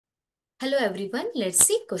Hello everyone, let's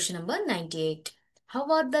see question number 98.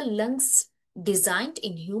 How are the lungs designed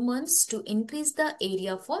in humans to increase the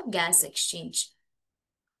area for gas exchange?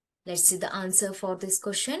 Let's see the answer for this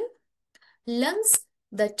question. Lungs,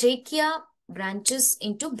 the trachea branches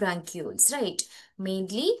into bronchioles, right?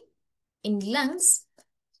 Mainly in lungs.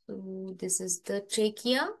 So this is the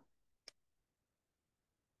trachea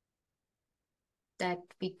that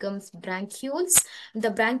becomes bronchioles. The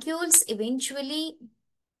bronchioles eventually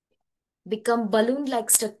become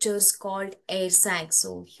balloon-like structures called air sacs.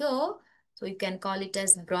 So here, so you can call it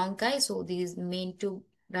as bronchi. So these main two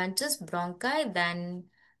branches, bronchi, then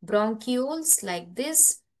bronchioles like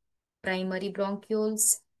this, primary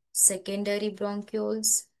bronchioles, secondary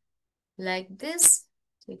bronchioles like this.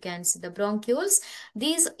 So you can see the bronchioles.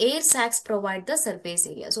 These air sacs provide the surface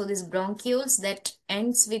area. So these bronchioles that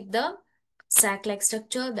ends with the sac-like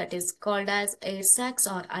structure that is called as air sacs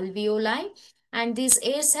or alveoli, and these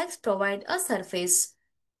air sacs provide a surface,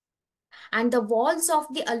 and the walls of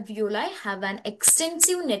the alveoli have an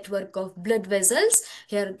extensive network of blood vessels.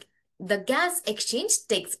 Here the gas exchange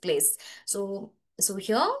takes place. So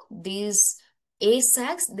here these air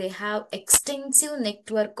sacs, they have extensive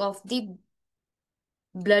network of the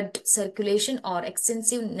blood circulation or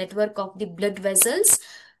extensive network of the blood vessels,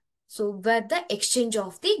 so where the exchange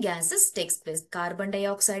of the gases takes place. Carbon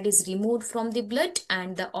dioxide is removed from the blood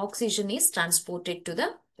and the oxygen is transported to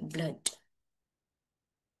the blood.